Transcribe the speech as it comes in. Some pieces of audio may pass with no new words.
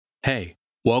Hey,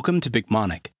 welcome to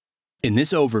Picmonic. In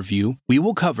this overview, we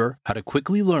will cover how to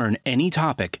quickly learn any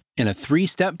topic in a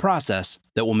 3-step process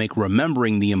that will make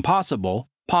remembering the impossible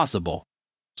possible.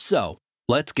 So,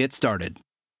 let's get started.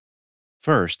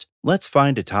 First, let's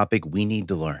find a topic we need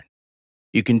to learn.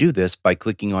 You can do this by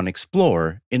clicking on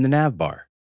Explore in the nav bar.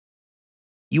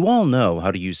 You all know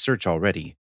how to use search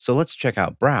already, so let's check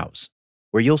out Browse,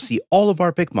 where you'll see all of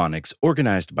our Picmonics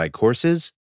organized by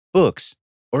courses, books,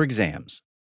 or exams.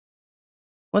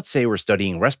 Let's say we're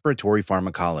studying respiratory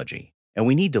pharmacology, and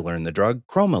we need to learn the drug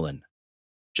cromolyn.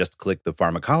 Just click the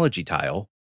Pharmacology tile,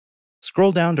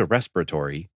 scroll down to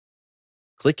Respiratory,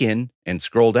 click in and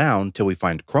scroll down till we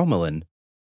find cromolyn,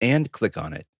 and click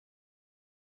on it.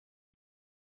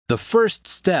 The first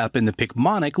step in the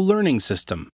Picmonic learning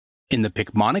system. In the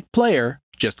Picmonic player,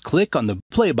 just click on the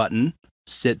play button,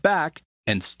 sit back,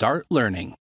 and start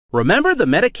learning. Remember the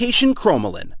medication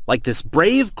cromolyn, like this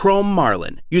brave Chrome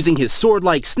Marlin, using his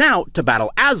sword-like snout to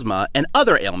battle asthma and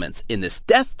other ailments in this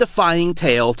death-defying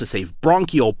tale to save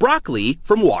bronchial broccoli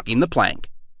from walking the plank.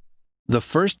 The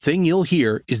first thing you'll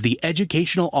hear is the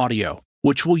educational audio,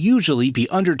 which will usually be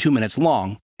under 2 minutes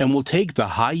long, and will take the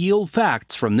high-yield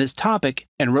facts from this topic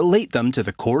and relate them to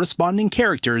the corresponding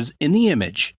characters in the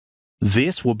image.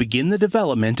 This will begin the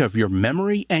development of your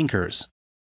memory anchors.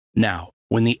 Now,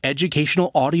 when the educational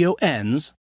audio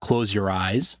ends, close your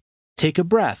eyes, take a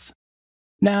breath.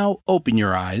 Now open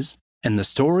your eyes, and the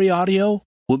story audio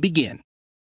will begin.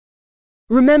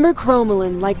 Remember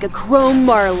cromolyn like a chrome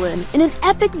marlin in an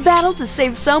epic battle to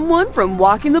save someone from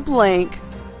walking the plank.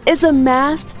 It's a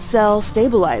mast cell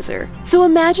stabilizer, so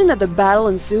imagine that the battle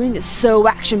ensuing is so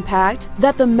action-packed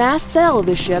that the mast cell of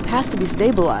the ship has to be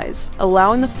stabilized,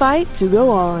 allowing the fight to go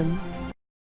on.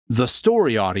 The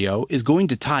story audio is going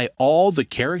to tie all the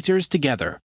characters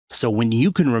together, so when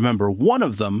you can remember one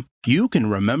of them, you can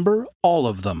remember all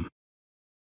of them.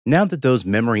 Now that those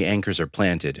memory anchors are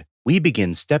planted, we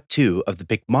begin step 2 of the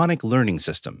Picmonic learning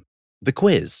system, the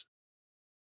quiz.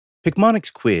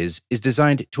 Picmonic's quiz is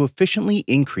designed to efficiently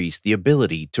increase the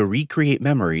ability to recreate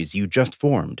memories you just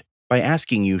formed by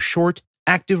asking you short,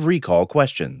 active recall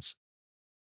questions.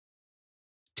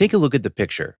 Take a look at the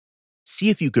picture.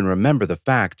 See if you can remember the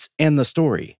facts and the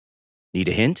story. Need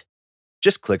a hint?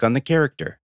 Just click on the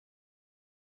character.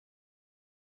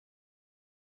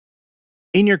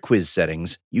 In your quiz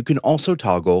settings, you can also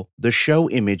toggle the Show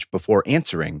Image Before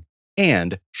Answering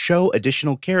and Show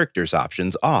Additional Characters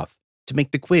options off to make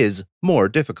the quiz more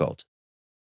difficult.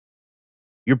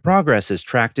 Your progress is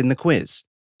tracked in the quiz,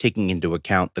 taking into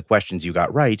account the questions you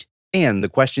got right and the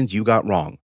questions you got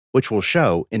wrong, which will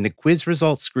show in the quiz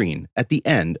results screen at the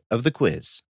end of the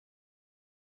quiz.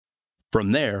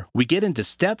 From there, we get into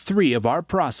step 3 of our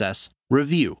process,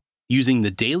 review, using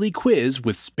the daily quiz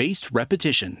with spaced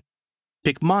repetition.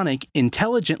 Picmonic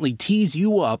intelligently tees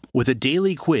you up with a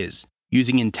daily quiz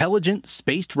using intelligent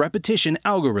spaced repetition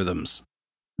algorithms.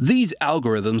 These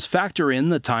algorithms factor in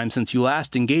the time since you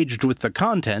last engaged with the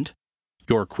content,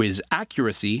 your quiz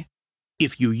accuracy,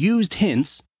 if you used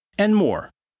hints, and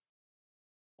more.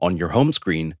 On your home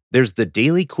screen, there's the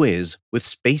Daily Quiz with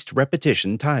Spaced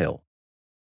Repetition tile.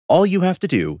 All you have to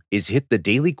do is hit the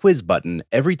Daily Quiz button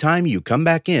every time you come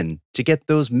back in to get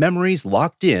those memories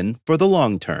locked in for the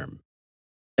long term.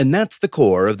 And that's the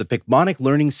core of the Picmonic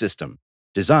learning system,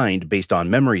 designed based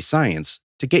on memory science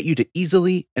to get you to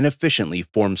easily and efficiently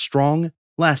form strong,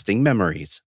 lasting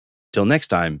memories. Till next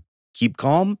time, keep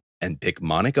calm and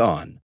Picmonic on.